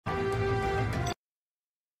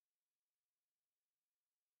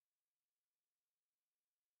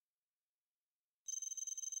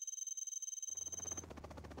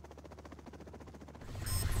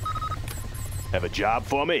Have a job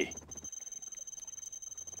for me?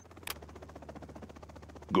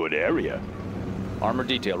 Good area. Armor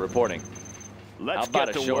detail reporting. Let's How about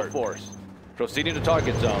get a to show work. of force? Proceeding to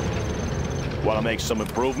target zone. Want to make some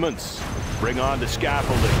improvements? Bring on the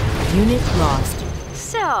scaffolding. Unit lost.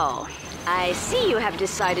 So, I see you have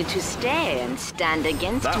decided to stay and stand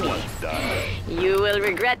against That me. one's done. You will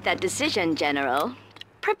regret that decision, General.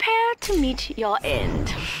 Prepare to meet your end.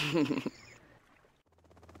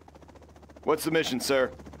 What's the mission,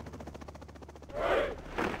 sir?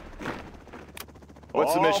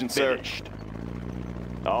 What's the All mission, sir? finished.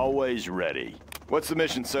 Always ready. What's the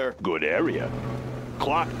mission, sir? Good area.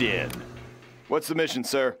 Clocked in. What's the mission,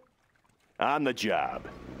 sir? On the job.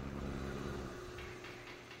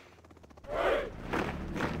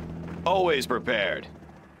 Always prepared.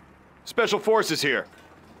 Special Forces here.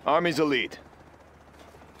 Army's elite.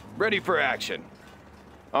 Ready for action.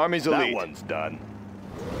 Army's elite. That one's done.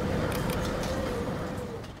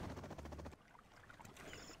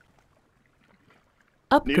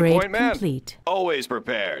 Need a Upgrade point, man? complete. Always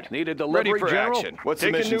prepared. Need a Ready delivery, for General? action. What's the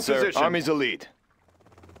Take a mission, new sir? position. Army's elite.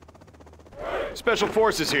 Special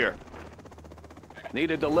Forces here.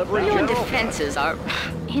 Need a delivery, Your General? defenses are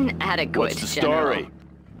inadequate, What's the General. story?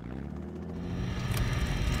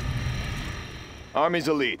 Army's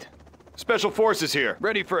elite. Special Forces here.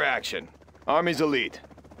 Ready for action. Army's elite.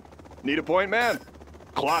 Need a point, man?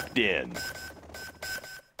 Clocked in.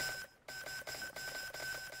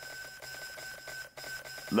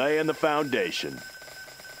 Laying the foundation.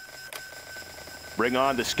 Bring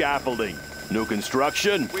on the scaffolding. New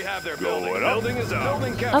construction. We have their Going building. up. Building is ours.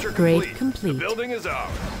 Building capture Upgrade complete. complete. The building is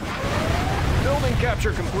ours. Building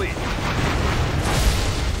capture complete.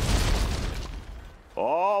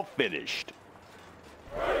 All finished.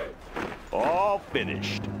 All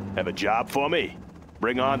finished. Have a job for me?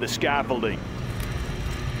 Bring on the scaffolding.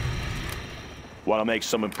 Want to make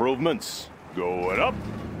some improvements? Going up.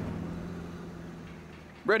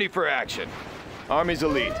 Ready for action. Army's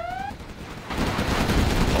elite.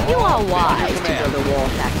 You are wise to build a wall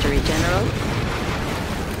factory, General.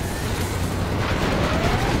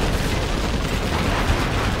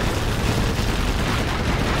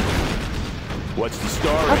 What's the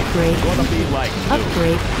story? Upgrade Gonna be complete. like new.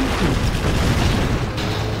 Upgrade complete.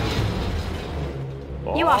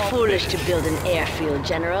 You are foolish to build an airfield,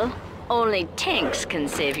 General. Only tanks can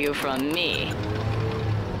save you from me.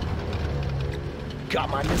 Got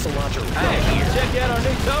my missile launcher right here. Check out our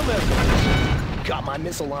new tow missile. Got my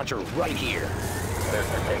missile launcher right here.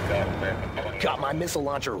 Got my missile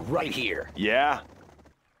launcher right here. Yeah?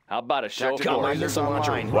 How about a show of Got my force? missile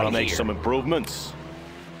launcher Want to right make here. some improvements?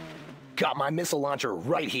 Got my missile launcher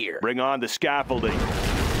right here. Bring on the scaffolding.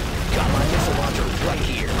 Got my missile launcher right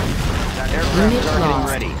here. Unit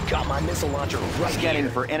lost. Ready. Got my missile launcher right Scanning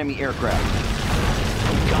here. for enemy aircraft.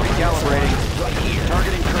 Got my missile Recalibrating. launcher right here.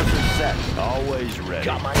 Targeting cursor set. Always ready.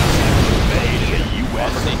 Got my missile launcher Made in the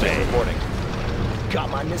Armor U.S. detail of A. reporting. Got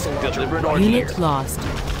my missile launcher Delivered right orders. here. Unit lost.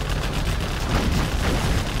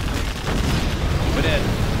 Keep it in.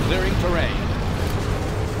 Clearing terrain.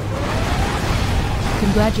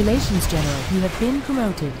 Congratulations, General. You have been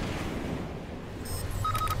promoted.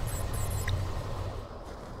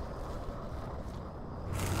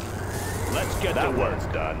 Let's get that one's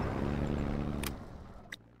done.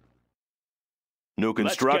 New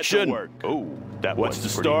construction. Oh, that what's the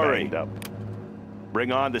story?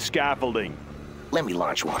 Bring on the scaffolding. Let me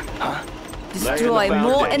launch one, huh? Destroy the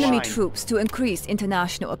more foundation. enemy troops to increase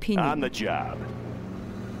international opinion. On the job.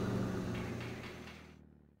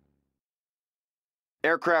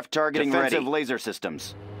 Aircraft targeting Defensive ready. Laser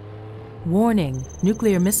systems. Warning.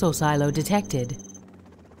 Nuclear missile silo detected.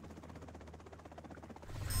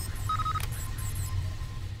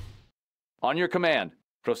 On your command.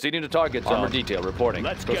 Proceeding to target zone. Armor detail reporting.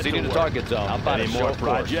 Let's get Proceeding to to work. target zone. How about Any a show more of force?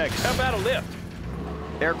 projects? How about a lift?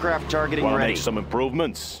 Aircraft targeting Want to ready. make some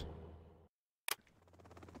improvements?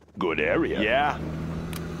 Good area. Yeah.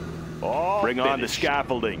 All Bring on the finished.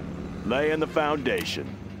 scaffolding. Laying the foundation.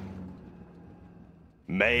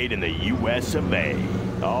 Made in the U.S. of A.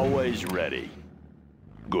 Always ready.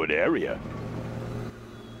 Good area.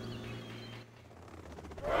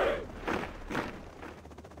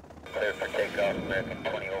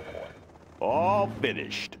 All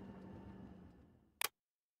finished.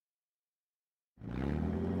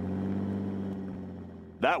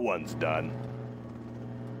 That one's done.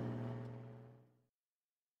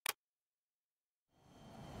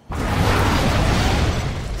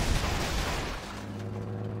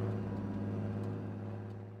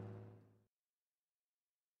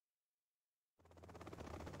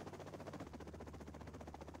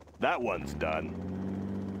 That one's done.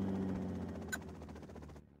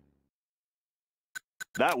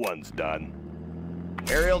 That one's done.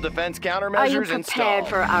 Aerial defense Are you countermeasures prepared installed.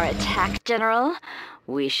 for our attack, General?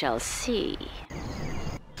 We shall see.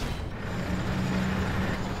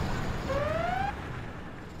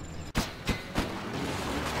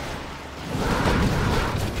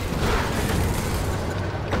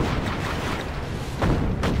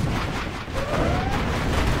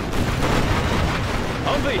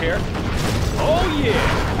 Humvee here. Oh, yeah.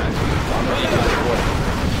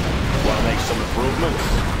 Want to make some improvements?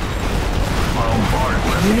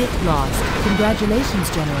 Unit lost. Congratulations,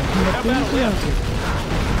 General. You have been promoted.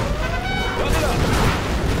 Look it up.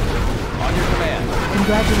 On your command.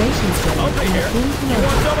 Congratulations, General. Humvee You here. have been You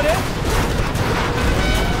want promoted. some of this?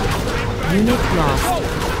 Unit lost. Go.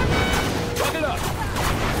 Look it up.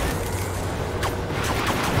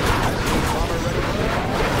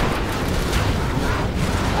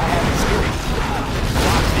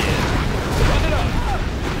 Look it up.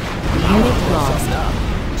 Unit lost.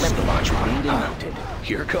 Let me launch one. Mounted.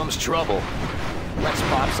 Here comes trouble. Let's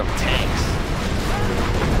pop some tanks.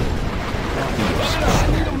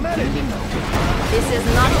 This is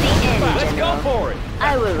not the end, Let's go General. for it.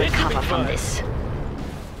 I will This should be recover from fun. this.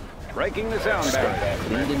 Breaking the sound barrier.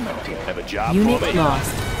 Cleaned and mounted. Have a job Unit for me?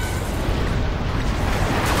 lost.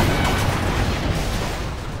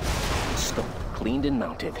 Scope cleaned and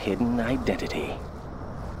mounted. Hidden identity.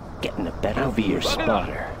 Getting a better view of your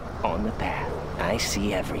spotter. On the path. I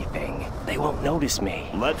see everything. They won't notice me.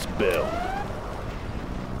 Let's build.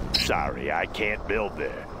 Sorry, I can't build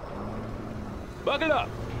there. Bucket up.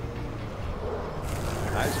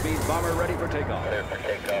 High-speed bomber ready for takeoff.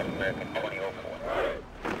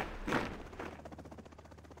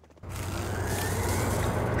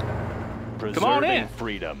 Preserving on in.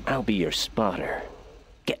 freedom. I'll be your spotter.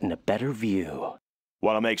 Getting a better view.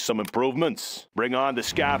 Want to make some improvements? Bring on the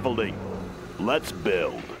scaffolding. Let's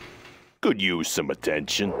build. Could use some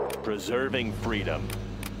attention. Preserving freedom.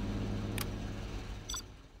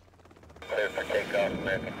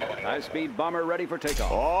 High-speed bomber ready for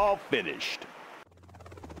takeoff. All finished.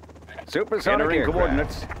 Supersonic Entering aircraft.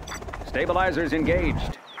 coordinates. Stabilizers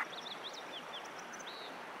engaged.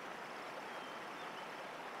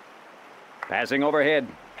 Passing overhead.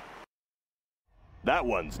 That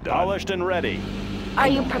one's done. Polished and ready. Are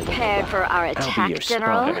you prepared for our your attack, spotter.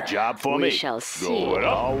 General? Have a job for We me? shall see. Good.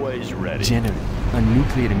 Always ready. General, a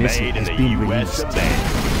nuclear missile Made in has the been U.S. released. of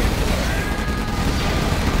A.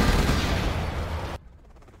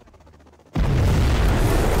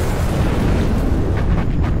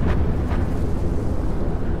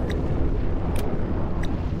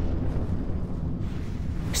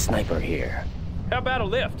 Sniper here. How about a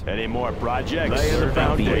lift? Any more projects? I'll be your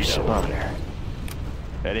Foundation. spotter.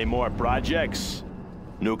 Any more projects?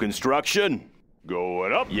 New construction?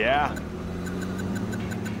 Going up? Yeah.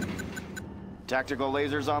 Tactical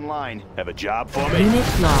lasers online. Have a job for me?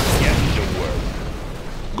 Unit lost. Get to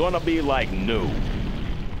work. Gonna be like new.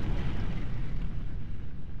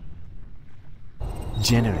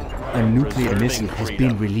 General, a nuclear Preserving missile has freedom.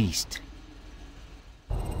 been released.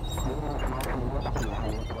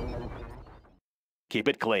 Keep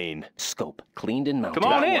it clean. Scope cleaned and mounted.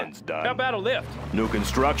 Come on That in. one's done. How about a lift? New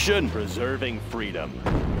construction? Preserving freedom.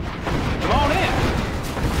 Come on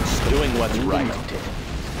in. Doing what's Cleaned and right. mounted.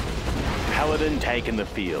 Paladin taking the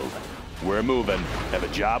field. We're moving. Have a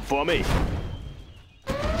job for me?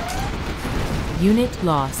 Unit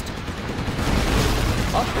lost.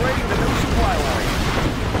 Upgrading the new supply line.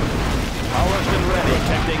 Polished and ready.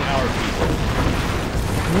 Protecting our people.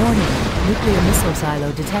 Warning. Nuclear missile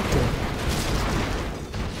silo detected.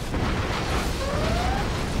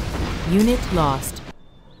 Unit lost.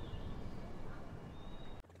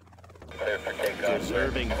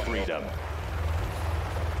 Preserving freedom.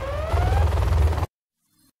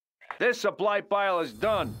 This supply pile is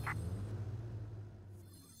done.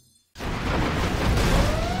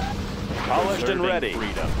 Polished and ready.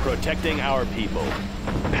 Freedom. Protecting our people.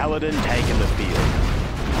 Paladin taking the field.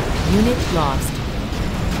 Unit lost.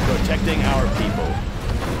 Protecting our people.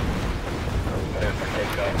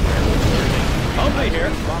 Humvee here.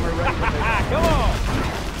 Bomber ready for takeoff. Come on.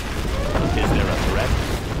 Is there a threat?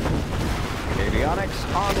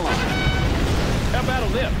 Avionics online. How about a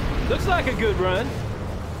lift? Looks like a good run.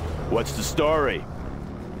 What's the story?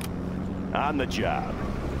 On the job.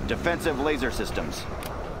 Defensive laser systems.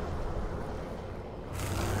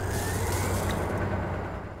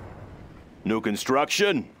 New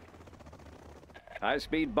construction?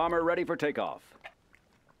 High-speed bomber ready for takeoff.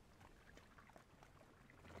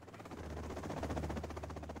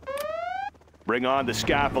 Bring on the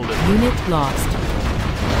scaffolding. Unit lost.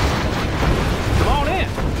 Come on in.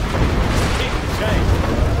 Keep the tank.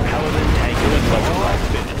 Paladin taking it. What's right?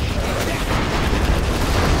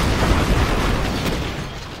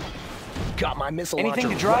 my missile Anything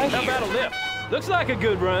launcher to drive? right How about a lift? Looks like a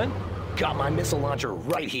good run. Got my missile launcher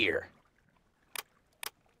right here.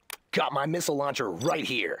 Got my missile launcher right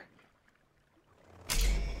here.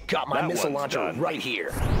 Got my That missile one's launcher done. right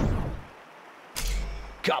here.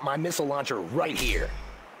 Got my missile launcher right here.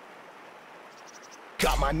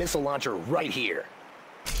 Got my missile launcher right here.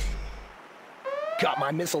 Got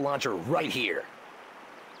my missile launcher right here.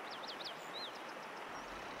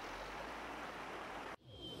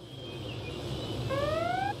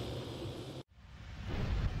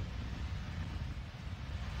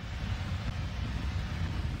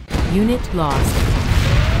 Unit lost.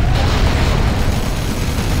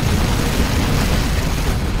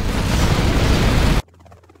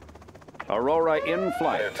 Aurora in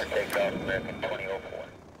flight.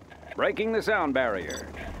 Breaking the sound barrier.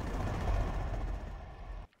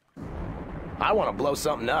 I want to blow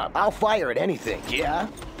something up. I'll fire at anything, yeah?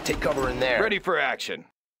 Take cover in there. Ready for action.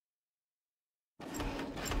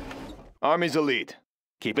 Army's elite.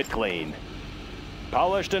 Keep it clean.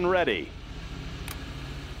 Polished and ready.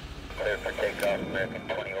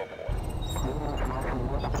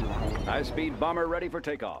 High-speed bomber ready for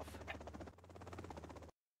takeoff.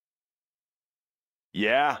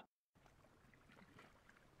 Yeah?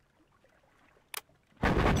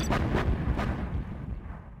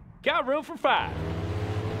 Got room for 5.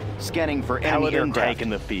 Scanning for enemy Paladin aircraft. tank in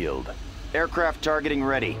the field. Aircraft targeting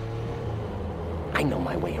ready. I know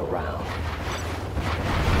my way around.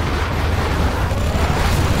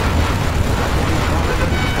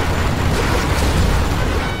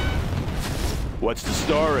 What's the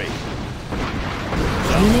story?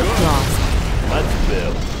 Unit lost. Let's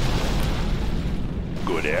build.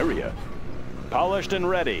 Good area. Polished and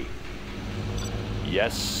ready.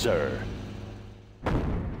 Yes, sir.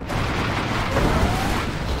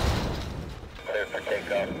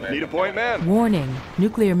 Need a point man. Warning.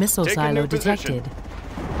 Nuclear missile Take a silo new position. detected.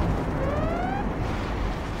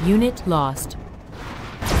 Unit lost.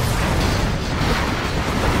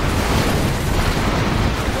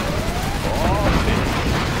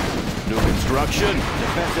 New construction.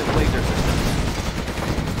 Defensive laser system.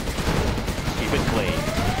 Keep it clean.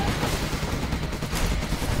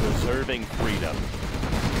 Preserving freedom.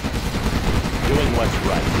 Doing what's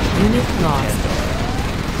right. Unit lost.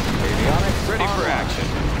 Avionics Ready for action.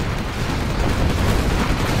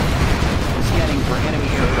 Scanning for enemy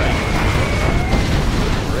aircraft.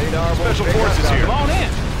 radar. Special forces here. Come on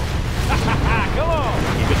in. Come on.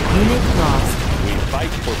 Keep it clean. Unit lost. We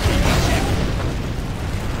fight for peace.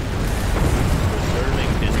 Preserving,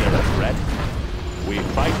 is there a threat? We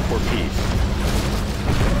fight for peace.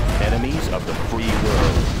 Enemies of the free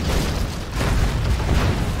world.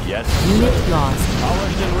 Yes, Unit sir. lost.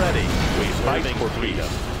 Polished and ready. We fight for freedom.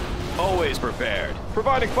 Always prepared.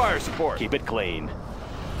 Providing fire support. Keep it clean.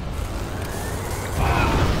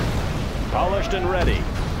 Polished and ready.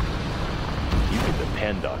 You can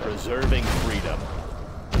depend on preserving freedom.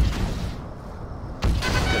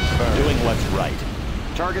 Confirmed. Doing what's right.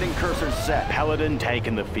 Targeting cursors set. Paladin tank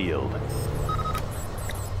in the field.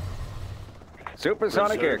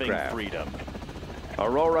 Supersonic Preserving aircraft. freedom.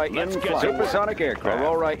 Aurora Let's in get flight. to work. Supersonic aircraft.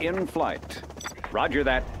 Aurora in flight. Roger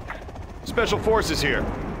that. Special forces here.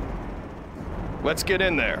 Let's get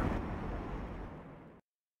in there.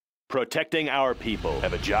 Protecting our people.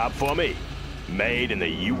 Have a job for me. Made in the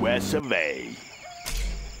US of A.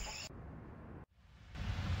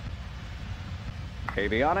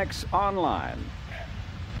 Avionics online.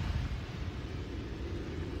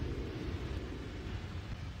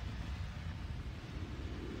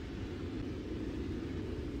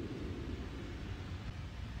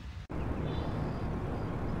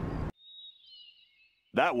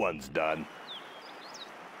 That one's done.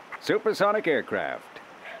 Supersonic aircraft.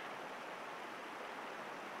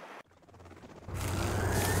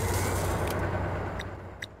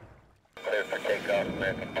 Clear for takeoff,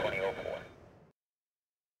 American 2004.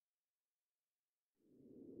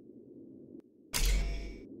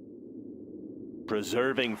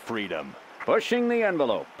 Preserving freedom. Pushing the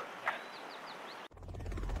envelope.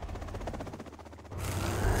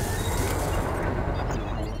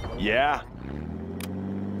 Yeah?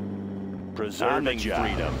 Preserving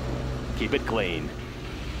freedom. Keep it clean.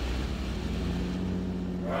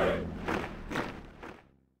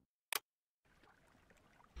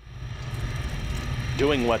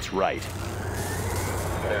 Doing what's right.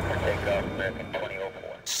 Clear for takeoff, American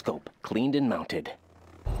 2004. Scope cleaned and mounted.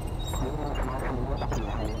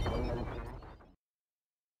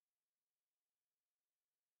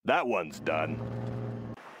 That one's done.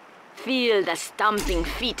 Feel the stomping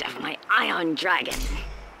feet of my iron dragon.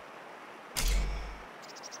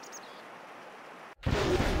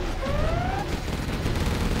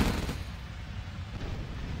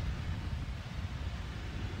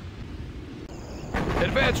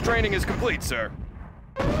 Advanced training is complete, sir.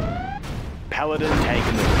 Paladin tank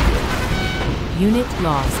in the field. Unit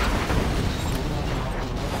lost.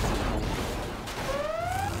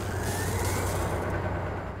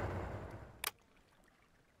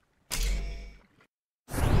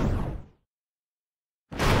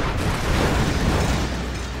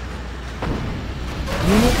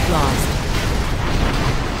 Unit lost.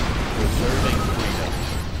 Preserving freedom.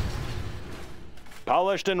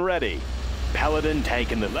 Polished and ready. Paladin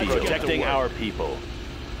tank in the field. Protecting our people.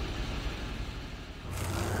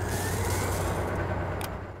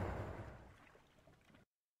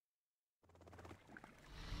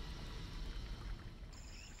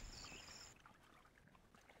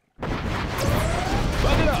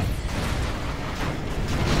 Run it up.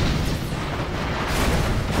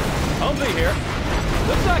 Humvee here.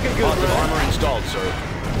 Looks like a good Lots of run. armor installed, sir.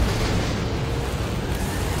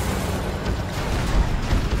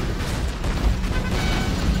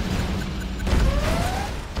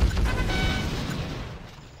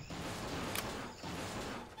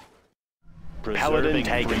 Paladin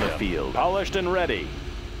tank in the field. Polished and ready.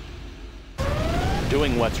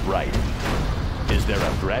 Doing what's right. Is there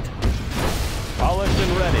a threat? Polished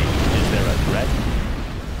and ready. Is there a threat?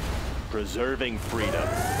 Preserving freedom.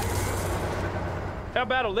 How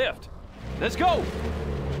about a lift? Let's go.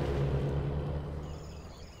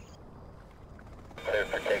 Clear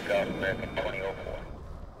for takeoff, American 2004.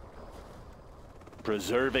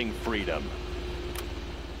 Preserving freedom.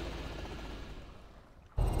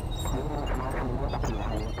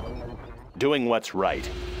 Doing what's right.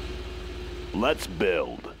 Let's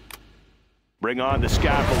build. Bring on the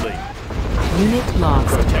scaffolding. Unit lost.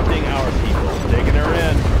 Protecting our people. Taking her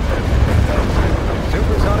in.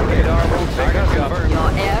 Supersonic radar will take us up. Your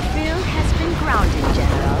airfield has been grounded,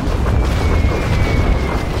 General.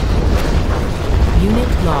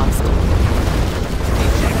 Unit lost.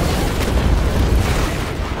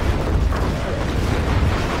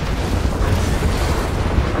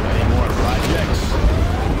 Any more projects?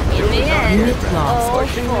 In the end, Unit lost. all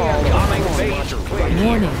fall. Bombing phase clear.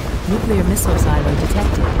 Warning. Nuclear missile silo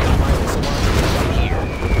detected.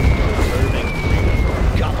 Preserving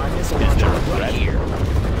freedom. Got my missile Is there launcher a threat? right here.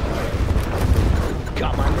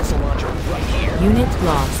 Got my missile launcher right here. Unit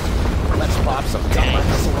lost. Let's pop some tanks. Got my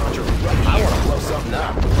missile launcher right here. I want to blow something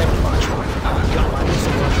up. Let me launch one. Got my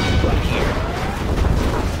missile launcher right here.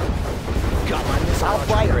 Got my missile launcher. I'll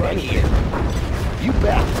fire it here. You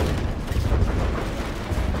bet.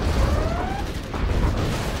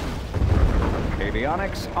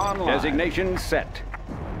 Avionics online. Designation set.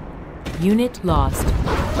 Unit lost.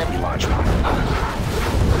 Let me launch one.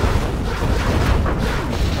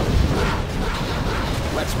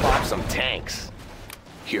 Let's pop some tanks.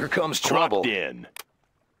 Here comes trouble. Clocked in.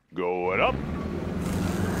 Going up.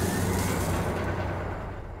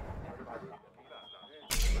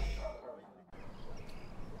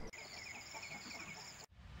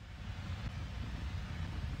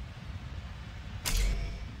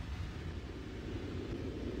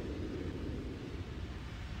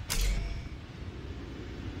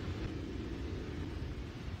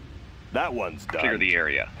 That one's done. Clear the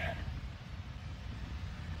area.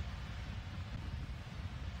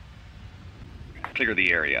 Clear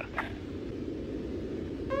the area.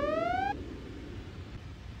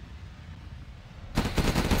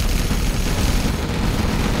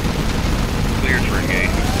 Clear to engage.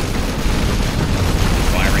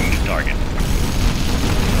 Firing to target.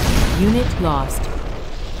 Unit lost.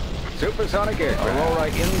 Supersonic aircraft. Aurora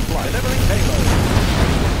in flight. Delivering payload.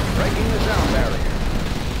 Breaking the sound barrier.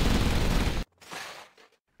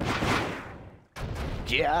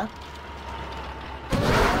 Yeah?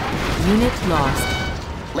 Unit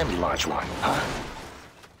lost. Let me launch one. Huh?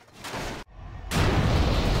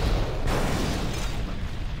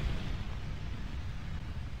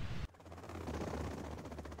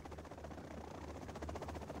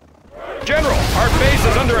 General, our base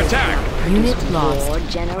is under attack. Unit lost. War,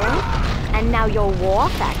 General. And now your war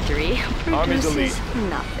factory Army's produces elite.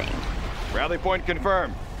 nothing. Rally point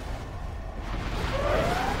confirmed.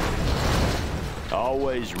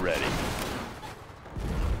 Always ready.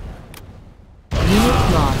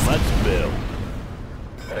 Unit lost. Let's build.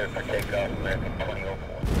 Clear for takeoff, American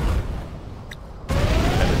 2004.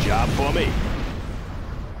 Have a job for me?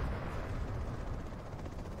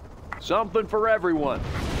 Something for everyone.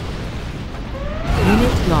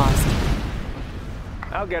 Unit lost.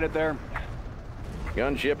 I'll get it there.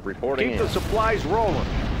 Gunship reporting Keep in. the supplies rolling.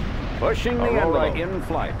 Pushing the Aurora envelope. In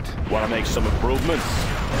flight. Want to make some improvements?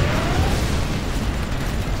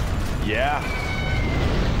 Yeah?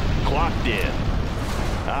 Clocked in.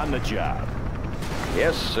 On the job.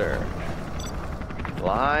 Yes, sir.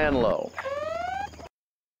 Lying low.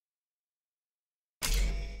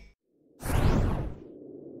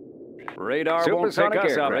 Radar won't pick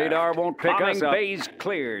us up. Radar won't pick us up. Bays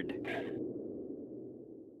cleared.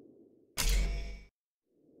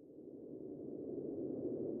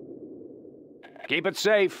 Keep it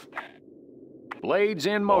safe. Blades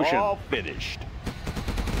in motion. All finished.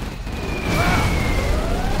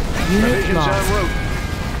 Unit Provisions lost. en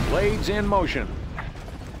route. Blades in motion.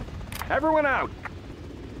 Everyone out.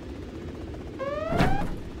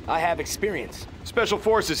 I have experience. Special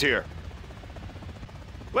Forces here.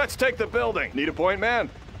 Let's take the building. Need a point, man?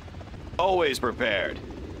 Always prepared.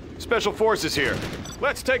 Special Forces here.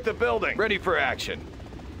 Let's take the building. Ready for action.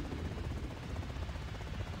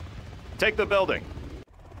 Take the building.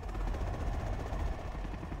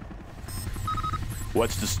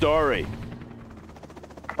 What's the story?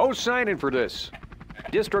 Oh, signing for this.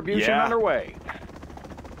 Distribution Yeah. underway.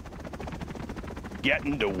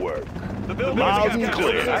 Getting to work. The building Loud and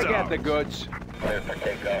clear. I got the goods. Clear for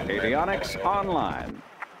takeoff. Avionics online.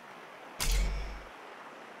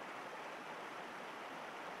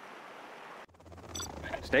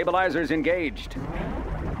 Stabilizers engaged.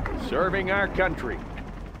 Serving our country.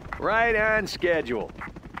 Right on schedule.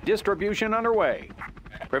 Distribution underway.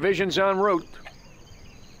 Provisions en route.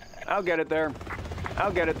 I'll get it there.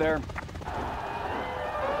 I'll get it there.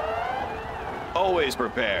 Always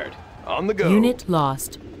prepared. On the go. Unit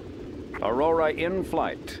lost. Aurora in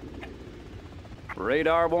flight.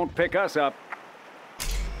 Radar won't pick us up.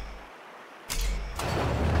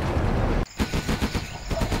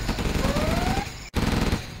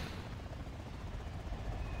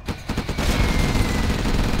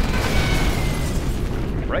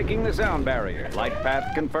 Breaking the sound barrier. Light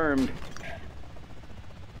path confirmed.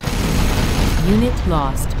 Unit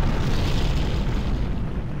lost.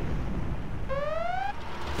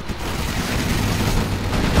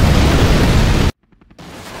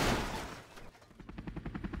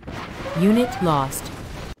 Unit lost.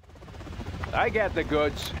 I got the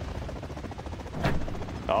goods.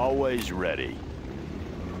 Always ready.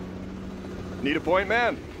 Need a point,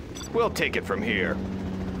 man? We'll take it from here.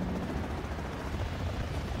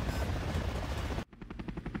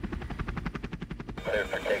 Clear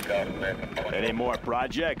for takeoff. American 20. Any more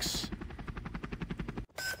projects?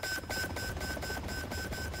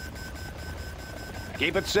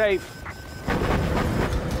 Keep it safe.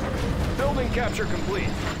 Building capture complete.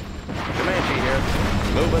 Comanche here.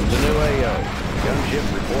 Moving to new AO. Gunship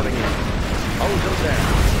reporting in. Ozone down.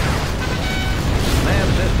 Man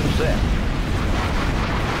system set.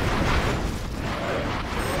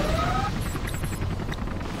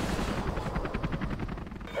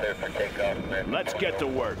 Clear for takeoff. American Let's 20. get to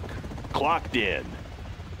work. Clocked in.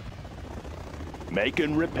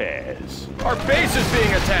 Making repairs. Our base is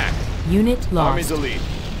being attacked. Unit Army's lost. elite.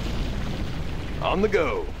 On the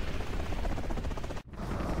go.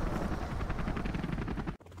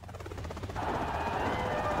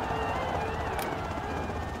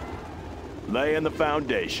 Laying the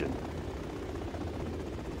foundation.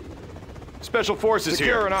 Special Forces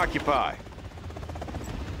Secure here. and occupy.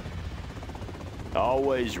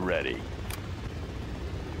 Always ready.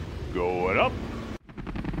 Going up.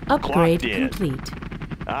 Upgrade Clocked in.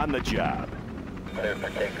 complete. On the job. Clear for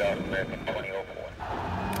takeoff. American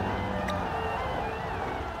 2004.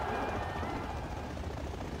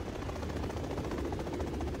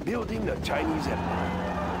 Building the Chinese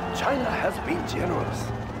empire. China has been generous.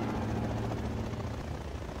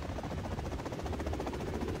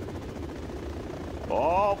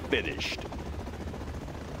 All finished.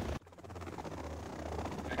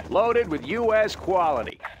 Loaded with U.S.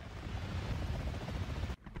 quality.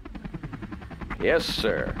 Yes,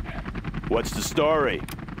 sir. What's the story?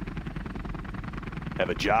 Have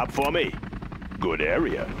a job for me? Good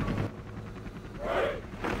area.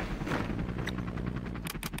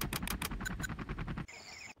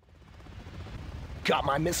 Got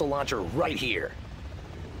my missile launcher right here.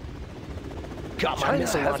 Got my China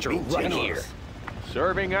missile has launcher been right generous. here.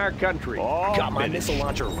 Serving our country. All Got my finished. missile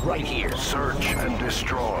launcher right here. Search and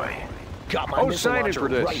destroy. Got my Oh, missile sign in launcher for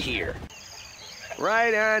this. right here.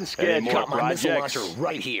 Right on Any schedule. more Got my missile projects? launcher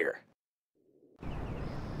right here.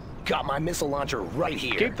 Got my missile launcher right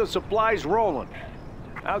here. Keep the supplies rolling.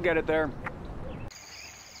 I'll get it there.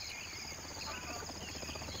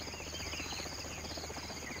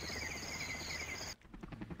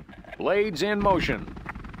 Blades in motion.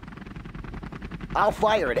 I'll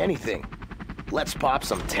fire at anything. Let's pop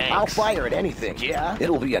some tanks. I'll fire at anything. Yeah?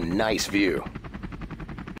 It'll be a nice view.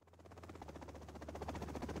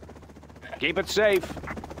 Keep it safe.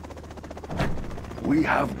 We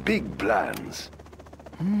have big plans.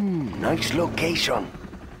 Nice location.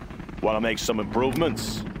 Want to make some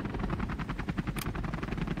improvements?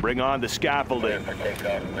 Bring on the scaffolding.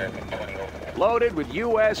 Loaded with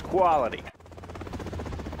U.S. quality.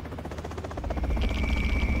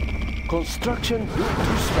 Construction built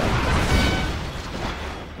to spec.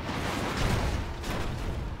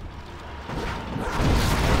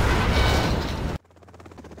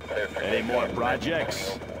 Any more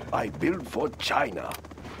projects? I build for China.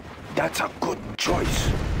 That's a good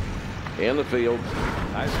choice. In the field.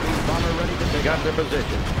 High-speed bomber ready to take out their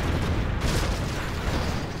position.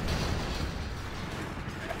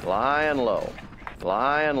 Flying low.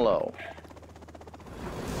 Flying low.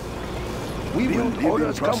 We will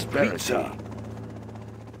order prosperity.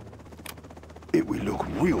 It will look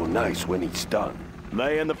real nice when it's done.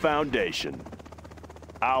 Laying the foundation.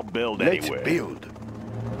 I'll build Let's anywhere. build.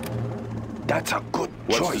 That's a good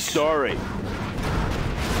What's choice. the story?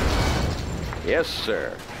 Yes,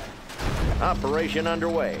 sir. Operation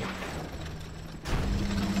underway.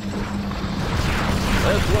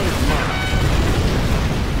 This one's mine.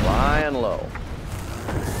 Flying low.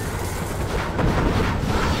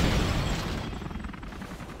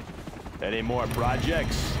 Any more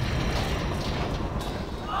projects?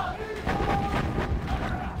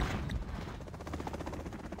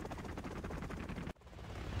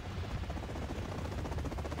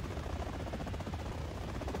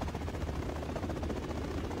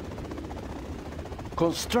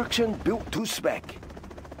 Construction built to spec.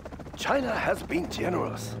 China has been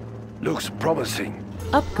generous. Looks promising.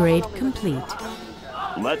 Upgrade complete.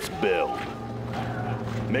 Let's build.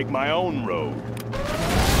 Make my own road.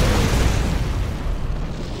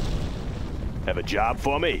 Have a job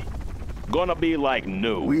for me? Gonna be like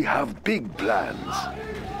new. We have big plans.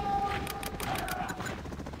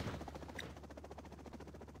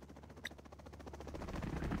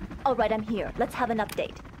 All right, I'm here. Let's have an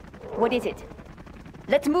update. What is it?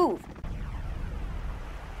 Let's move!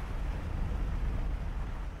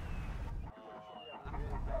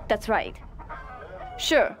 That's right.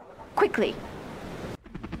 Sure. Quickly.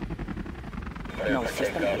 No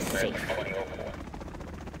system is safe.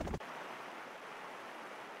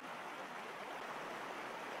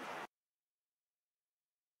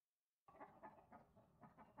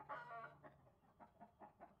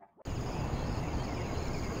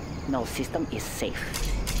 No system is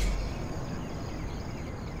safe.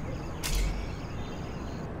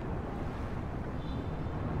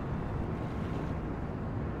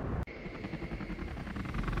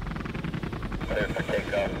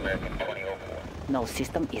 No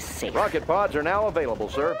system is safe. Rocket pods are now available,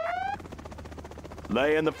 sir.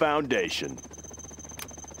 Laying the foundation.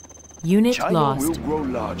 Unit China lost. will grow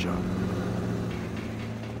larger.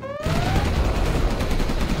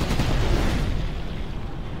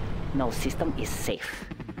 No system is safe.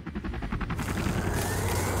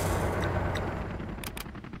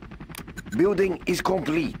 Building is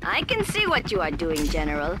complete. I can see what you are doing,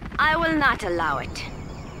 General. I will not allow it.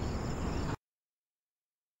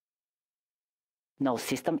 No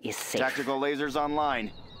system is safe. Tactical lasers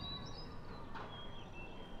online.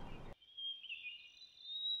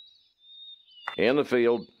 In the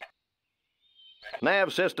field.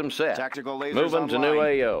 Nav system set. Tactical lasers Moving to new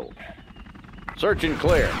online. AO. Search and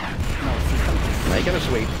clear. Making a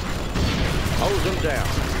sweep. Hose them down.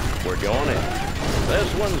 We're going in.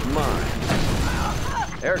 This one's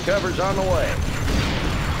mine. Air cover's on the way.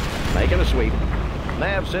 Making a sweep.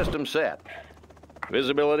 Nav system set.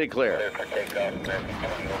 Visibility clear.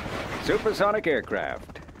 Supersonic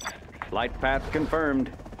aircraft. Flight path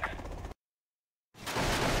confirmed.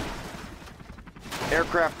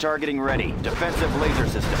 Aircraft targeting ready. Defensive laser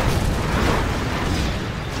system.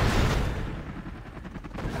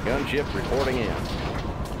 Gunship reporting in.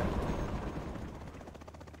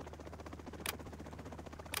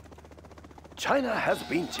 China has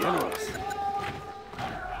been generous.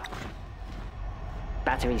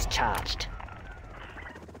 Batteries charged.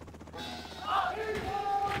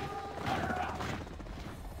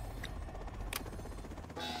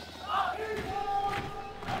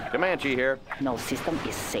 Comanche here. No system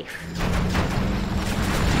is safe.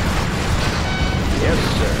 Yes,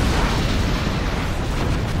 sir.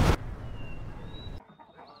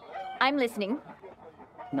 I'm listening.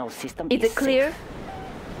 No system Is it clear?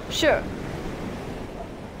 safe. Sure.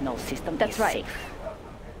 No system That's is right. safe.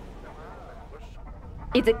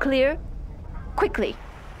 Is it clear? Quickly.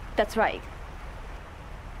 That's right.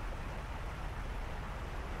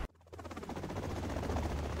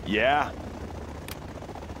 Yeah?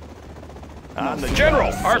 On the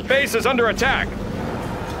General, our base is under attack.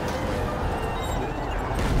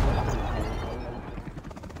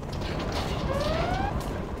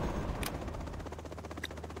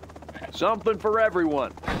 Something for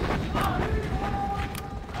everyone.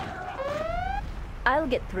 I'll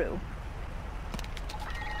get through.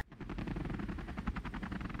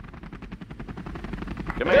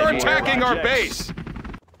 They're attacking our base!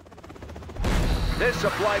 This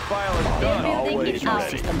supply file is Their done. building Always is out.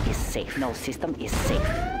 ready. System is safe. No system is safe.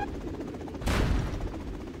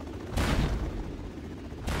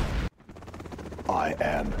 I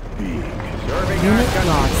am big. Serving our Unit country.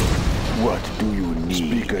 lost. What do you need?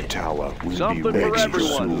 Speaker tower will Something be for ready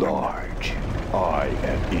everyone. large. I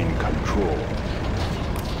am in control.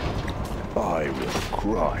 I will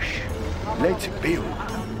crush. Let's build.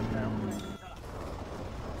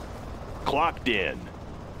 Clocked in.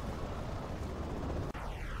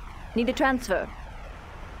 Need a transfer.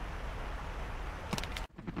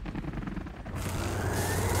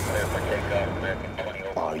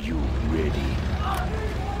 Are you ready?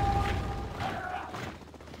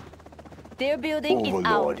 Their building is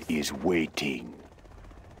Overlord out. is waiting.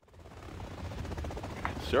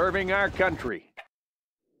 Serving our country.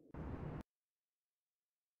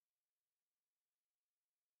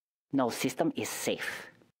 No system is safe.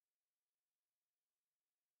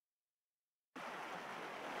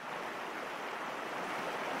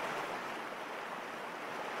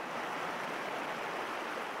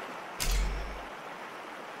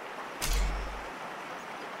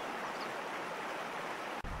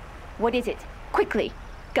 What is it? Quickly.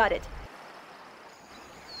 Got it.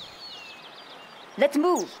 Let's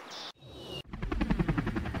move.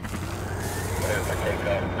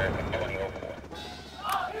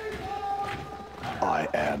 I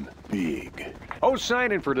am big. Who's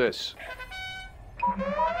signing for this?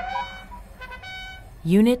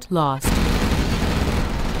 Unit lost.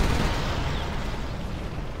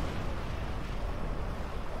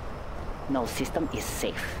 No system is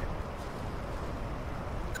safe.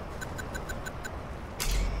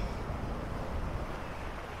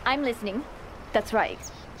 I'm listening. That's right.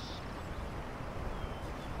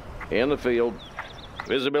 In the field.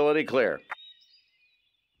 Visibility clear.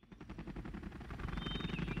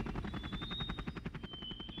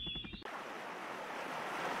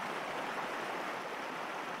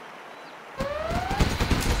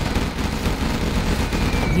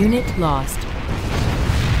 Unit lost.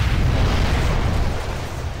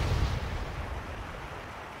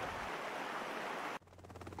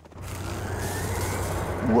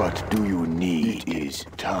 What do you need? It is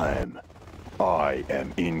time. I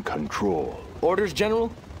am in control. Orders,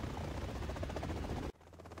 General?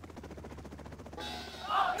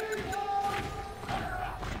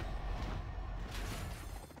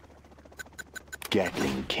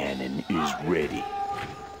 Gatling cannon is ready.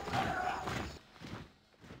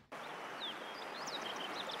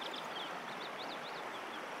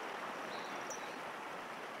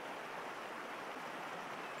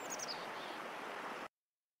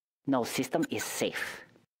 No system is safe.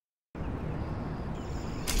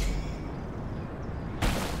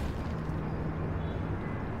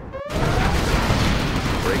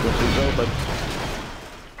 Frequencies open.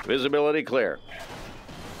 Visibility clear.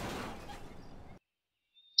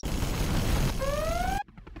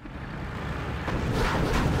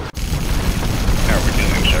 How are we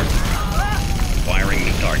doing, sir? Wiring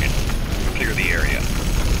new target. Clear the area.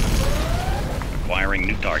 Wiring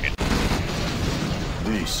new target.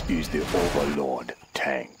 This is the Overlord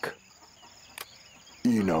tank.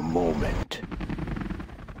 In a moment.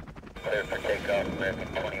 Clear for takeoff, American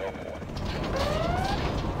 2004.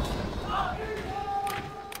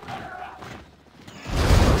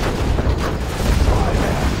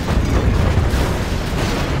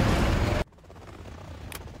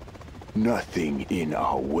 Nothing in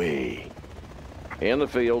our way. In the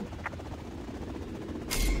field.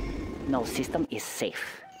 No system is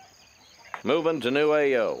safe. Moving to new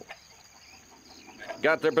AO.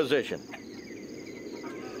 Got their position.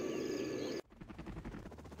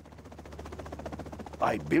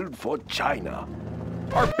 I build for China.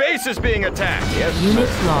 Our base is being attacked! Yes, Unit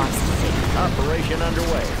sir. lost. Operation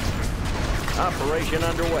underway. Operation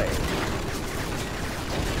underway.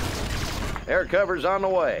 Air cover's on the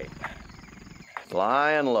way.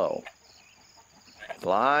 Flying low.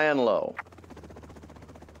 Flying low.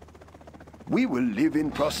 We will live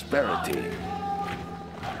in prosperity.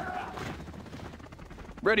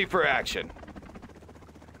 Ready for action.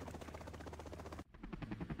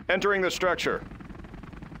 Entering the structure.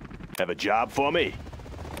 Have a job for me?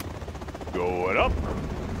 Going up.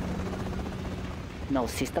 No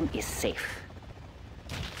system is safe.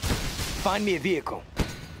 Find me a vehicle.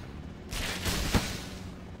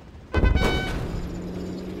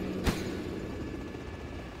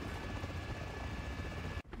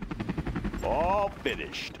 All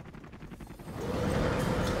finished.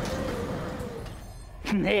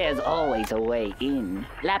 There's always a way in.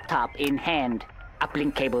 Laptop in hand.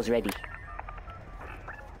 Uplink cables ready.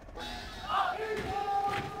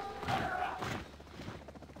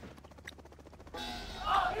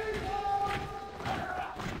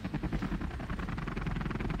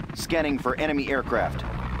 Scanning for enemy aircraft.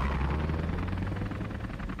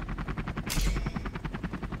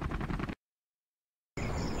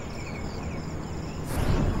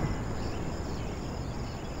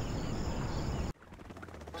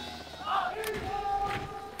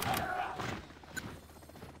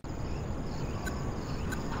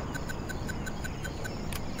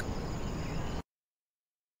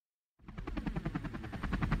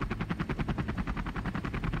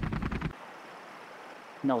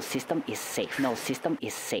 No system is safe. No system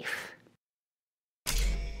is safe.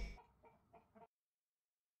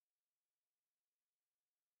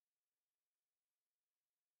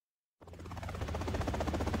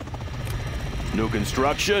 New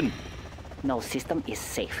construction. No system is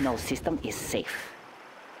safe. No system is safe.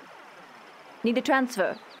 Need a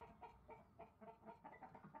transfer.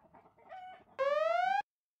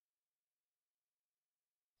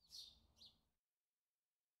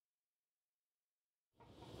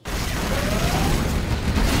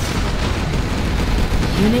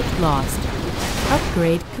 Unit lost.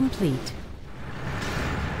 Upgrade complete.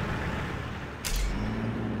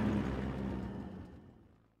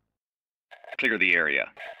 Clear the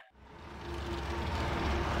area.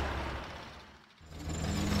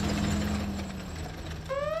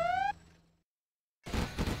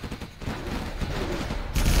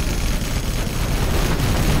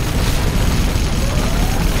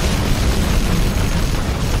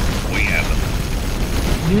 We have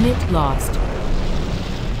them. Unit lost.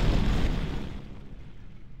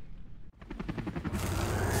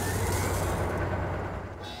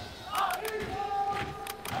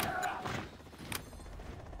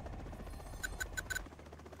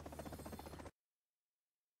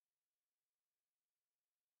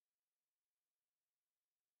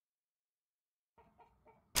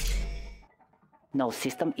 No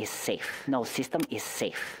system is safe. No system is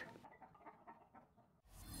safe.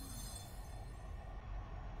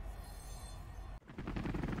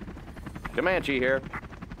 Comanche here.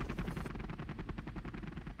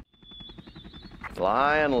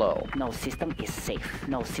 Flying low. No system is safe.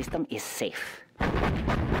 No system is safe.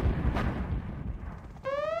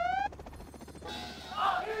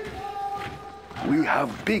 We have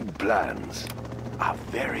big plans. A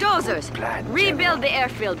very Dozers, good plan, rebuild the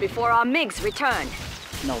airfield before our MiGs return.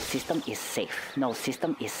 No system is safe. No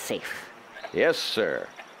system is safe. Yes, sir.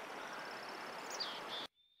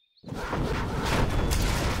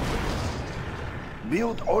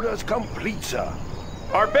 Build orders complete, sir.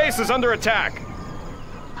 Our base is under attack.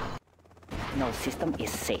 No system is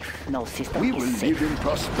safe. No system We is will safe. live in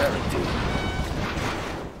prosperity.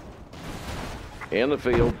 In the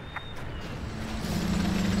field.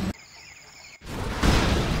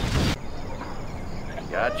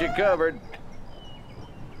 Got you covered.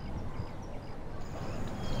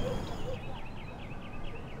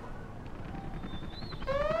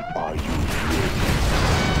 Are you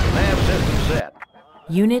Nav system set.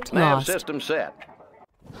 Unit Nav lost. system set.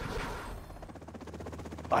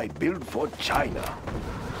 I build for China.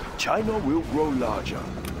 China will grow larger.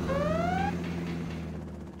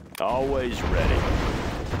 Always ready.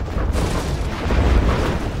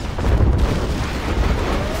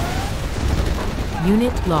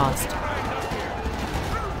 Unit lost.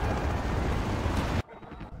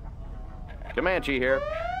 Comanche here.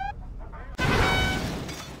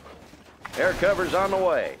 Air cover's on the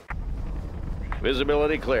way.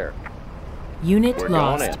 Visibility clear. Unit We're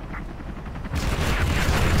lost. going in.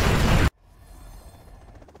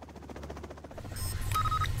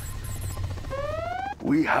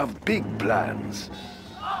 We have big plans.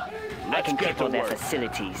 I can cripple their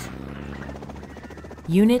facilities.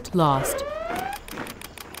 Unit lost.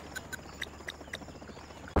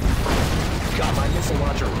 Got my missile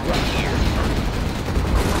launcher right here.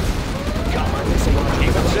 Got my missile launcher Keep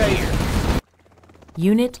it right safe. here.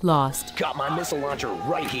 Unit lost. Got my missile launcher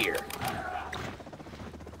right here.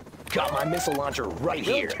 Got my missile launcher right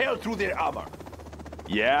here. We'll tear through their armor.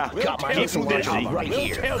 Yeah, Got my keep missile busy. launcher right We'll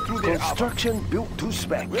here. tear through their Construction built to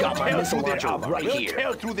spec. Got my missile launcher right We'll here.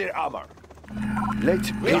 tear through their armor.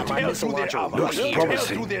 Let's Got build. my missile launcher right Looks here.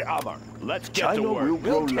 promising. Through their armor. Let's get China to work. will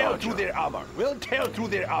grow We'll tear larger. through their armor. We'll tear through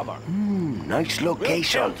their armor. Nice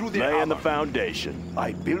location. Laying the foundation.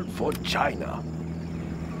 I built for China.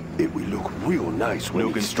 It will look real nice when New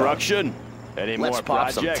it's construction. Any Let's more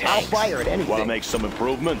pop some projects? tanks. I'll fire at anything. Want to make some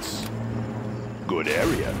improvements? Good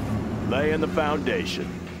area. Laying the foundation.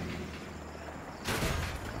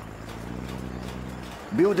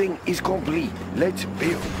 Building is complete. Let's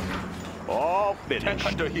build. All finished. Tank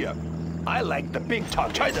hunter here. I like the big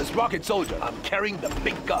target. China's rocket soldier. I'm carrying the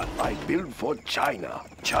big gun. I build for China.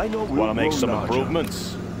 China will Want to make grow some larger.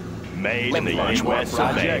 improvements? Made in the launch more US of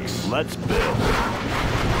A. projects. Let's build.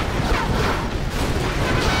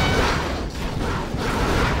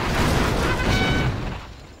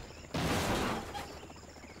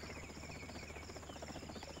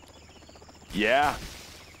 Yeah.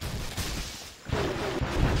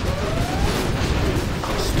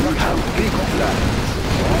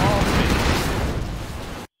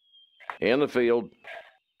 In the field.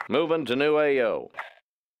 Moving to new AO.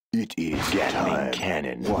 It is Gatling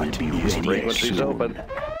cannon will be ready Frequencies soon. open.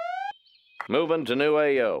 Moving to new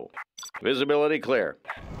AO. Visibility clear.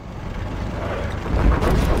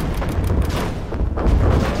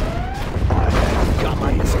 Got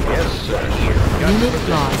my missile launcher Yes, sir. right here. Unit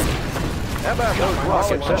lost. How about Got those my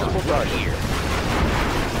rocket missile launcher accessible right targets? here.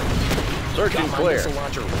 Searching Got my clear. missile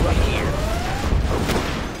launcher right here.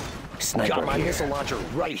 Sniper Got my here. missile launcher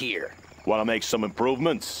right here. Want to make some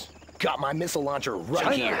improvements? Got my missile launcher right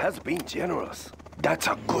China here. has been generous. That's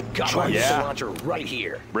a good Got my choice. missile Yeah. launcher right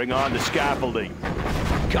here. Bring on the scaffolding.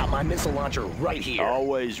 Got my missile launcher right here.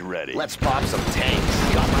 Always ready. Let's pop some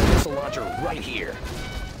tanks. Got my missile launcher right here.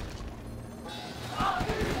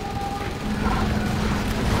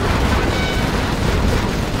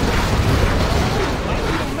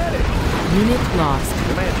 Unit lost.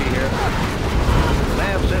 Comanche here.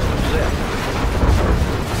 Nav system set.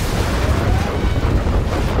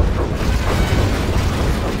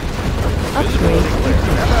 Upgrade complete.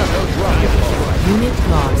 How about those rocket launchers? Unit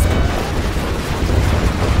lost.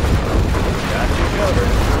 Got you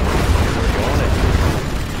covered. On it.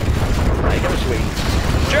 Make 'em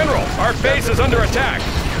sweet. General, our base is under attack.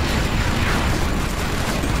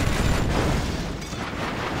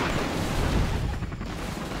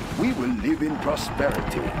 We will live in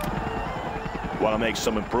prosperity. Want to make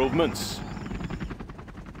some improvements?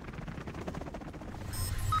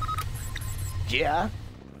 Yeah?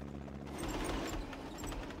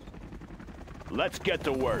 Let's get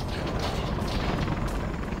to work.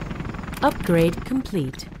 Upgrade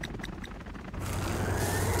complete.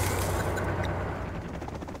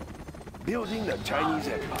 Building the Chinese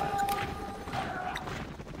Empire.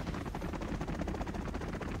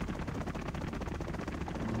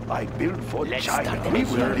 I build for Let's China. start the We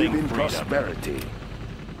will live Serving in freedom. prosperity.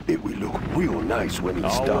 It will look real nice when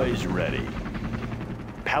it's Always done. ready.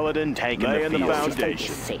 Paladin tank in Laying the the field.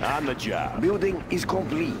 foundation. On the job. Building is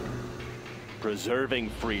complete. Preserving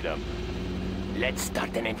freedom. Let's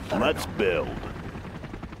start an inferno. Let's build.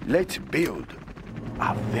 Let's build.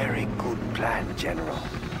 A very good plan, General.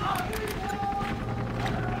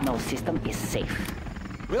 No system is safe.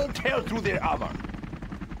 We'll tear through their armor.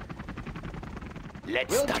 Let's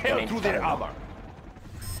We'll start tear an through their inferno. armor.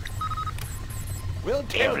 We'll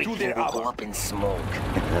tear through Everything their will go armor. up in smoke.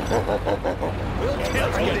 We'll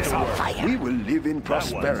tear through Ready their to armor. fire. We will live in That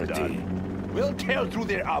one's prosperity. done. We'll tear through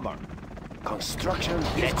their armor. Construction is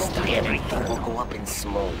Let's start. complete. Everything will go up in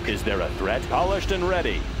smoke. Is there a threat? Polished and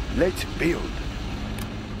ready. Let's build.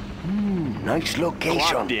 Nice location.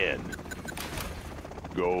 Locked in.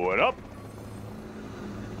 Going up.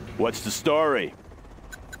 What's the story?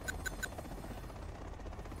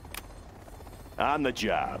 On the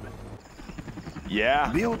job.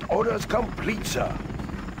 Yeah? Build orders complete, sir.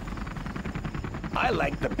 I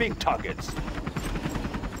like the big targets.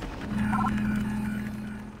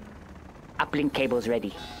 Uplink cables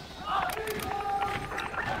ready.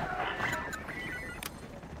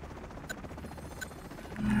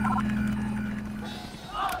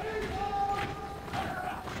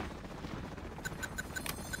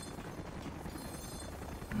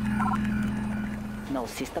 No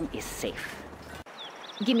system is safe.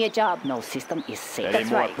 Give me a job. No system is safe. Any That's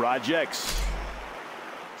more right. projects?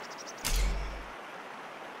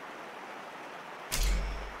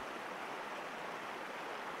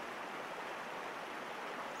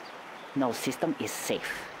 No system is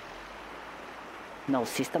safe. No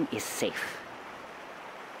system is safe.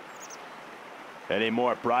 Any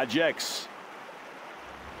more projects?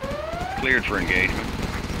 Cleared for engagement.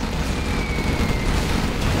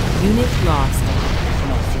 Unit lost.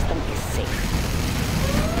 No system is safe.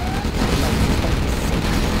 No system is safe.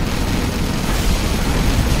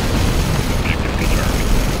 Active confirmed.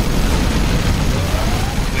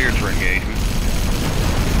 Cleared for engagement.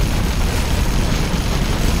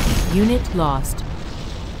 Unit lost.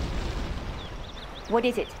 What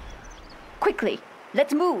is it? Quickly,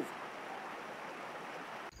 let's move.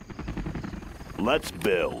 Let's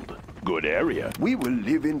build. Good area. We will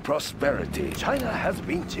live in prosperity. China has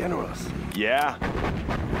been generous. Yeah.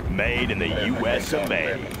 Made in the U.S. of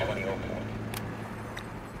A.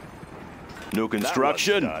 New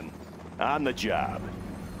construction. Done. On the job.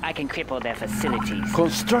 I can cripple their facilities.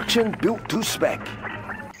 Construction built to spec.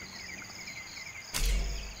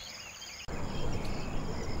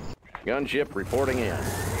 Gunship reporting in.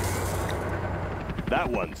 That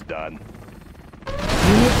one's done.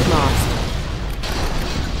 Unit lost.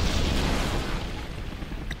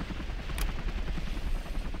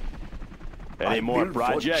 Any more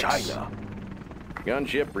projects? China.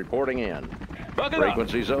 Gunship reporting in. Buck it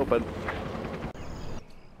Frequencies open.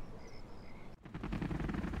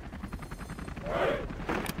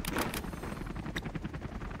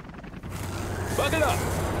 Buck it up.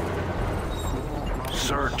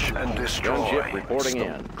 Search and destroy. Gunship reporting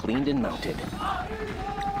Scope in. cleaned and mounted.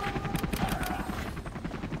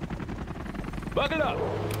 Buck it up.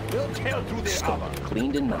 We'll tear through their Scope armor.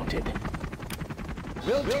 cleaned and mounted.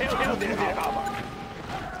 We'll tear through their armor.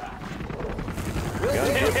 We'll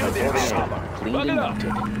tear Gunship through their reporting armor. in. Cleaned and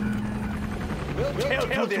mounted. We'll tear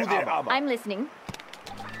through their armor. I'm listening.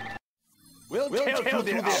 We'll tear through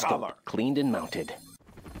their armor. Scope cleaned and mounted.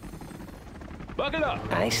 Buck it up.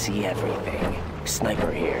 I see everything.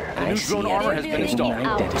 Sniper here. I new see drone armor has been everything. installed.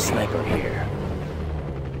 Identity. Sniper here.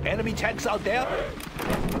 Enemy tanks out there.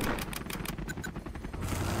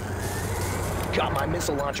 Got my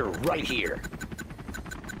missile launcher right here.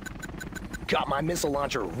 Got my missile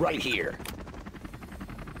launcher right here.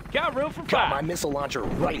 Got room for Got my five. missile launcher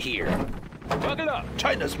right here. Buck it up.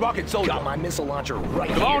 China's rocket soldier. Got my missile launcher right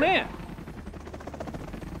Come here. on in.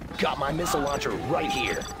 Got my missile launcher right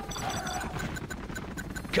here.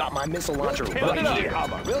 Got my missile launcher We'll tear right through here. their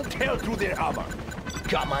armor. We'll tear through their armor.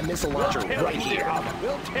 Got my missile launcher We'll tear right through here. their armor.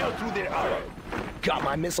 We'll tear through their armor. Got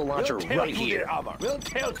my missile launcher We'll tear right through here. their armor. We'll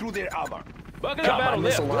tear through their armor. Buck it up. Got my Battle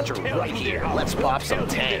lift. missile launcher tear right through here. their armor. Let's pop some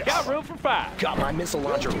tanks. Got room for five. Got my missile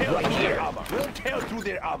launcher Tear right through their here. armor. We'll tear through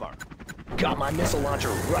their armor. Got my missile launcher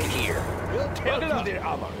right here. We'll tear Buck it through up. their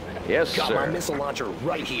armor. Yes, Got my sir. missile launcher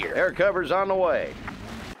right here. Air cover's on the way.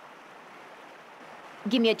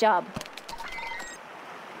 Give me a job.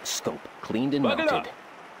 Scope cleaned and Buck it up. mounted.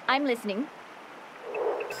 I'm listening.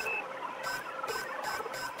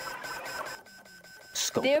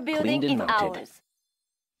 Scope Their building cleaned and is mounted. ours.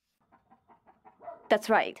 That's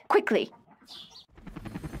right. Quickly.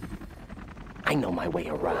 I know my way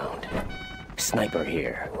around. Sniper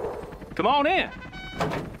here. Come on in.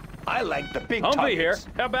 I like the big Humvee here. targets.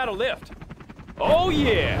 How about a lift? Oh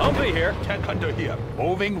yeah. Humvee here. Tank hunter here.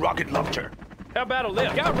 Moving rocket launcher. How about a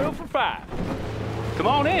lift? Got room for five. Come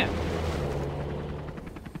on in.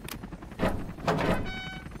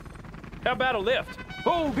 How about a lift?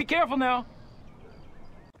 Oh, be careful now.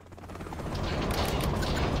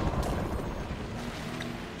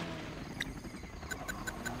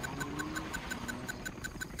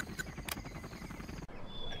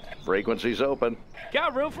 Frequencies open.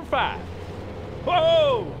 Got room for five.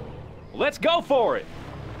 Whoa! Let's go for it.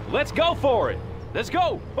 Let's go for it. Let's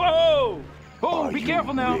go. Whoa! Oh, be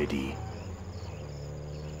careful now. Ready?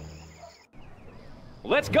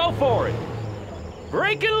 Let's go for it.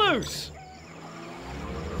 Break it loose.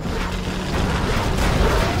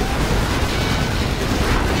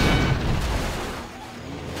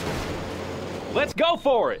 Let's go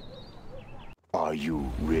for it. Are you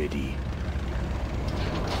ready?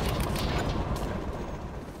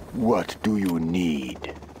 What do you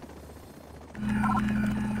need?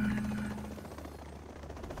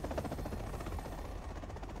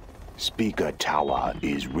 Speaker tower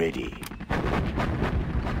is ready.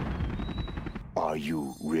 Are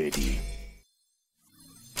you ready?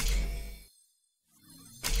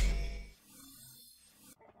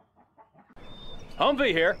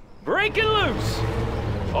 Humvee here. Break it loose.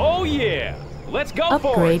 Oh yeah. Let's go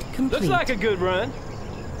for Upgrade it. complete. Looks like a good run.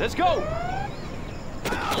 Let's go.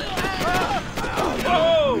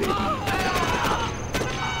 Whoa!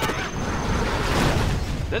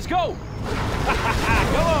 Let's go.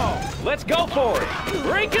 Come on. Let's go for it.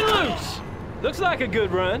 Break it loose. Looks like a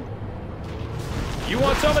good run. You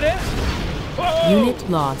want some of this? Whoa! Unit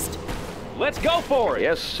lost. Let's go for it.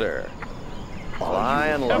 Yes, sir.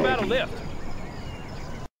 Flying How about a low. lift?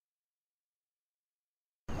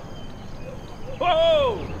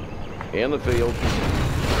 Whoa! In the field.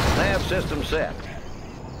 Nav system set.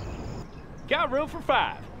 Got room for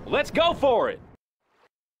five. Let's go for it.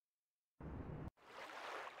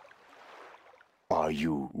 Are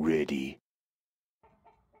you ready?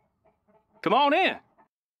 Come on in.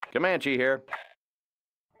 Comanche here.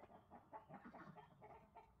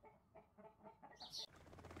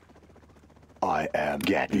 I am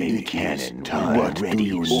Gatling Cannon. What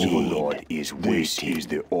ready? Overlord is waiting. This is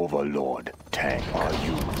the Overlord tank. Are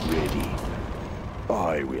you ready?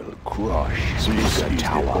 I will crush. Speaker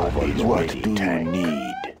tower is what do you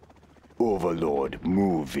need? Overlord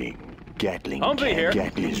moving. Gatling cannon.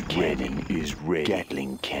 Gatling cannon is ready.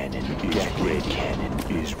 Gatling cannon is ready.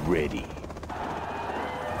 Cannon is ready.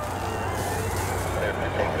 Are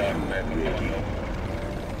you ready?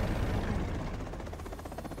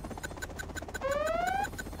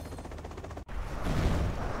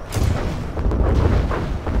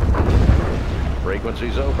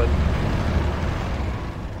 Frequency's open.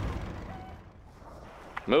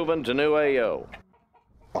 Moving to new AO.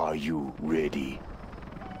 Are you ready?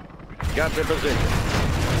 Got the position.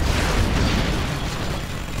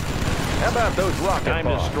 How about those rocket Time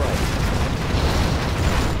pods? To strike.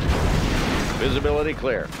 Visibility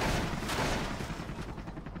clear.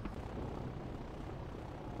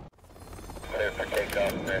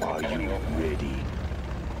 Are you ready?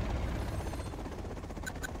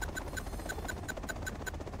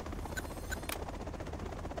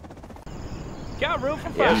 Got room for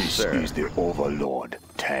fire. Yes, sir. This is the Overlord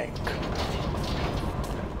tank.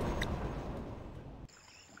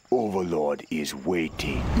 Overlord is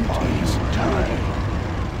waiting. It is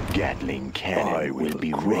time. Gatling cannon will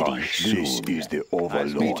be ready soon. This is the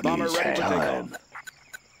Overlord tank.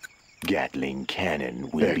 Gatling cannon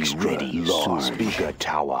will be ready soon. Speaker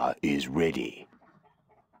tower is ready.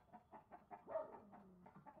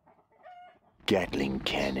 Gatling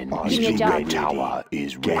cannon is ready. Tower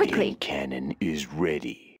is ready. Gatling cannon is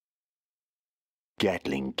ready.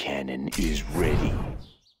 Gatling cannon is ready.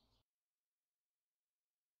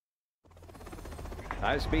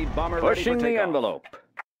 High-speed bomber pushing ready for the envelope.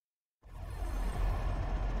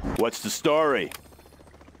 What's the story?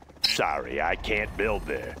 Sorry, I can't build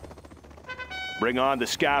there. Bring on the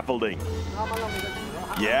scaffolding.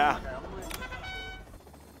 Yeah?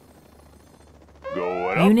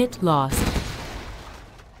 Going up. Unit lost.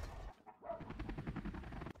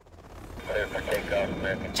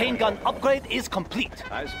 Chain gun upgrade is complete.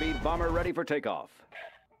 High-speed bomber ready for takeoff.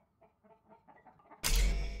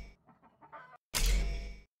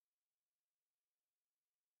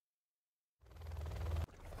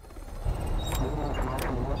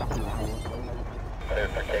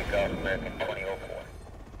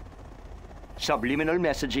 Subliminal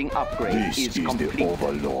messaging upgrade this is complete. The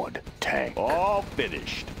Overlord tank. All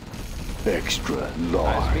finished. Extra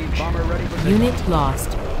large. High-speed bomber ready for takeoff. Unit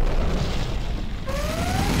lost.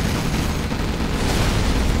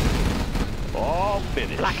 All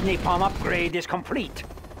finished. Black napalm upgrade is complete.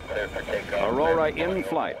 Aurora in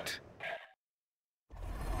flight.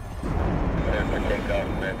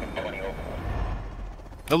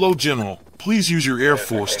 Hello, General. Please use your Air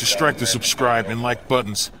Force to strike the subscribe and like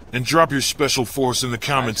buttons, and drop your Special Force in the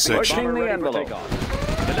comments section. Pushing the envelope.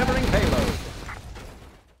 Delivering payload.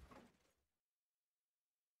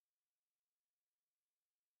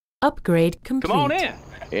 Upgrade complete. Come on in.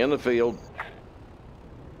 In the field.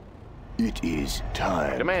 It is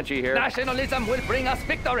time. Comanche here. Nationalism will bring us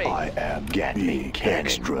victory. I am getting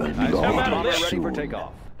extra large. Bomber ready for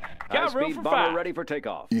takeoff. Got room for fire. Ready for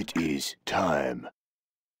takeoff. It is time.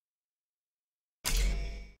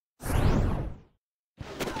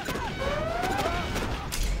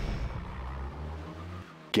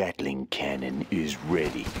 Gatling cannon is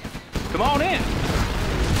ready. Come on in.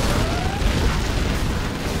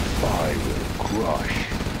 I will crush.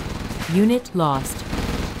 Unit lost.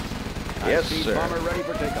 Yes, sir. Bomber ready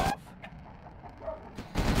for takeoff.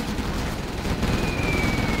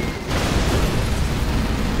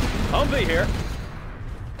 Humvee here.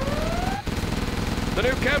 The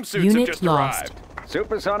new chem suits Unit have just lost. arrived.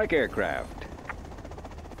 Supersonic aircraft.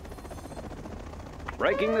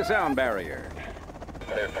 Breaking the sound barrier.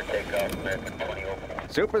 Clear for takeoff, American 2004.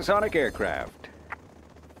 Supersonic aircraft.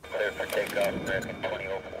 Clear for takeoff, American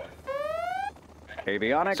 2004.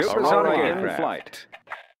 Avionics supersonic aircraft. In flight.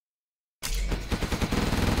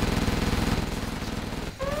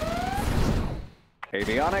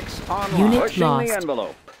 Avionics online. Unit Pushing lost. the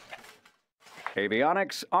envelope.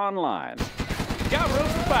 Avionics online. Got room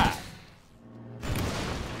for five.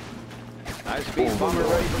 High-speed bomber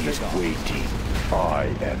ready for is takeoff. waiting. I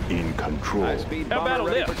am in control. High-speed How bomber about a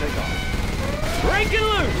ready lift? for takeoff. Break it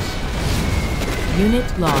loose.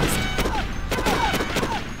 Unit lost.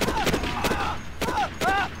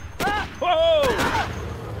 Whoa!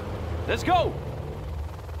 Let's go.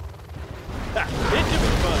 It should be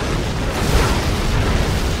fun.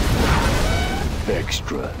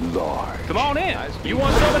 Extra large. Come on in. You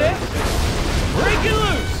want some of this? Break it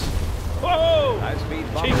loose. Whoa! High-speed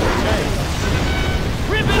Cheap bomber. change.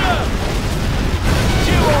 Rip it up.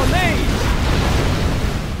 Chew on these!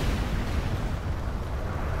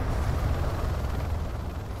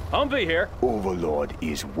 Humvee here. Overlord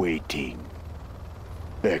is waiting.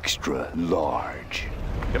 Extra large.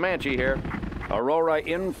 Comanche here. Aurora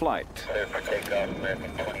in flight. Clear for takeoff,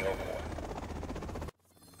 American 20 over.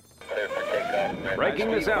 Clear for takeoff, American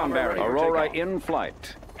Breaking the sound barrier. Aurora in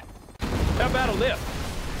flight. How about a lift?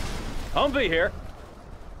 Humvee here.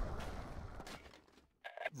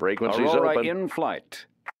 Frequencies Aurora open. in flight.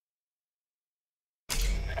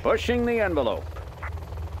 Pushing the envelope.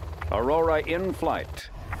 Aurora in flight.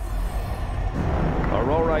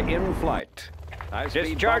 Aurora in flight.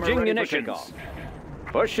 Discharging munitions.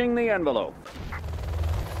 Pushing the envelope.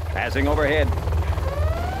 Passing overhead.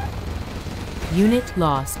 Unit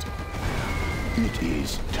lost. It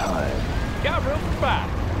is time. Got room for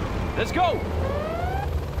 5. Let's go.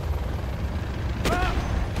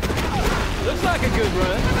 Looks like a good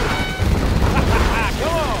run.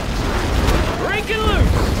 Come on. Breaking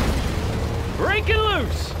loose. Breaking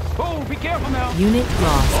loose. Oh, be careful now. Unit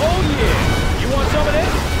lost. Oh, yeah. You want some of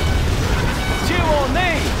this? Chew on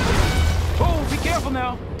these. Oh, be careful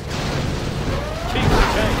now. Keep the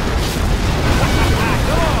tank.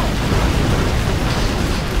 Come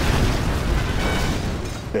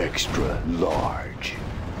on. Extra large.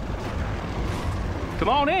 Come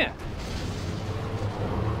on in.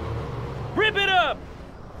 Rip it up.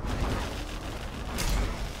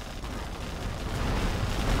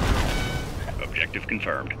 Objective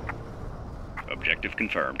confirmed. Objective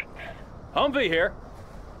confirmed. Humvee here.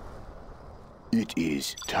 It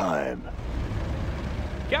is time.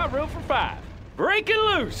 Got room for 5. Breaking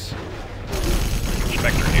loose.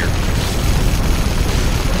 Spectre here.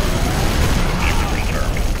 Objective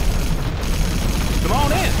confirmed. Come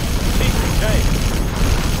on in. Keep the tank.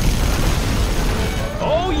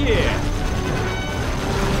 Oh, yeah.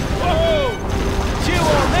 Whoa. Chew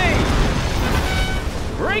on these.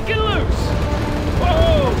 Breaking loose.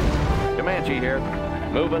 Whoa. Comanche here.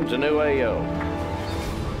 Moving to new AO.